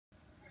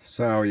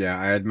So yeah,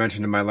 I had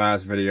mentioned in my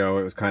last video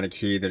it was kind of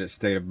key that it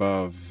stayed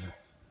above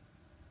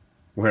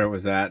where it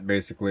was at,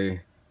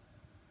 basically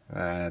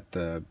at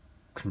the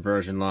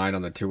conversion line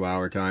on the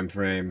 2-hour time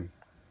frame.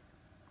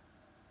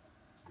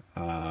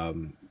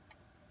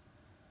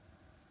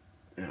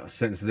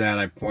 Since then,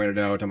 I pointed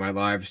out on my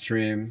live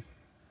stream,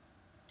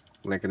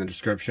 link in the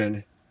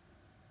description,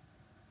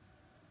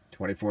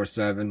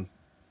 24/7.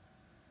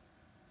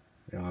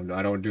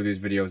 I don't do these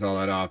videos all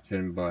that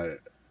often, but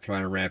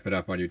trying to ramp it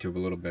up on YouTube a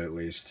little bit at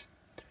least.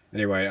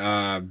 Anyway,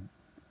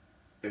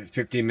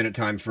 15-minute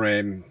time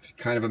frame,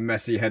 kind of a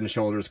messy head and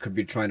shoulders. Could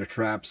be trying to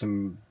trap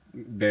some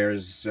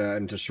bears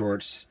into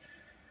shorts.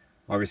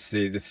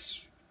 Obviously,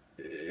 this,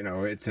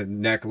 it's a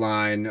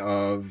neckline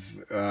of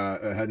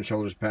a head and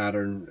shoulders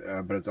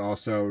pattern, but it's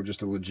also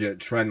just a legit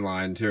trend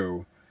line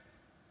too.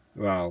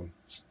 Well,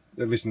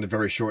 at least in the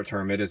very short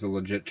term, it is a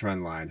legit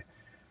trend line.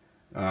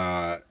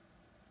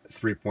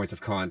 3 points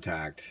of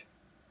contact.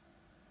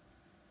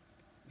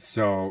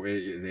 So it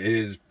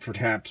is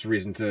perhaps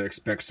reason to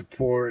expect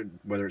support.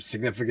 Whether it's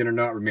significant or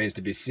not remains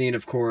to be seen,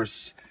 of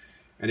course.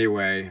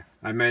 Anyway,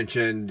 I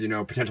mentioned,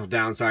 potential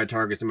downside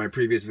targets in my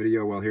previous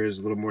video. Well, here's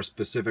a little more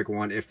specific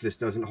one. If this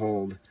doesn't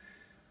hold,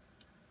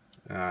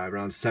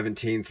 around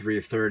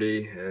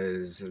 17,330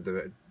 is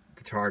the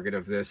target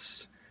of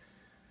this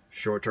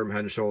short-term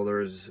head and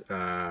shoulders,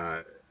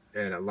 and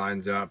it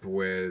lines up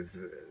with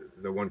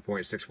the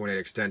 1.618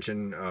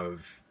 extension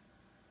of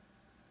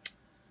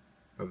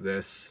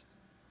this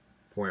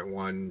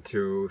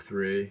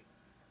 0.123.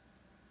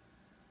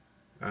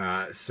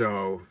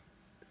 So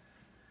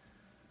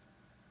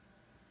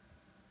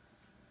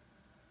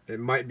it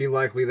might be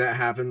likely that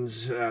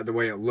happens the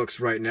way it looks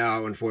right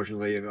now,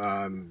 unfortunately.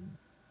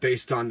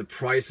 Based on the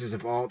prices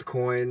of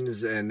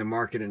altcoins and the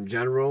market in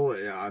general,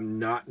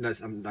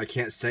 I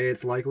can't say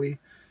it's likely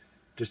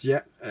just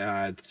yet.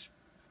 It's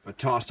a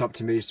toss-up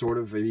to me, sort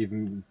of,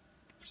 even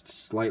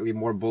slightly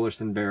more bullish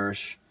than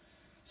bearish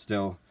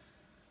still,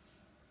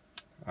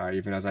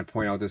 even as I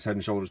point out this head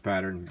and shoulders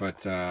pattern.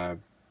 But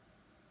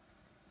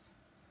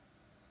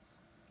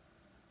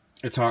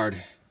it's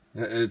hard.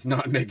 It's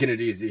not making it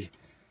easy.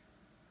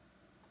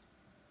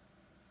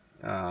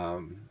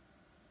 I'll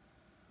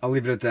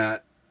leave it at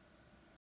that.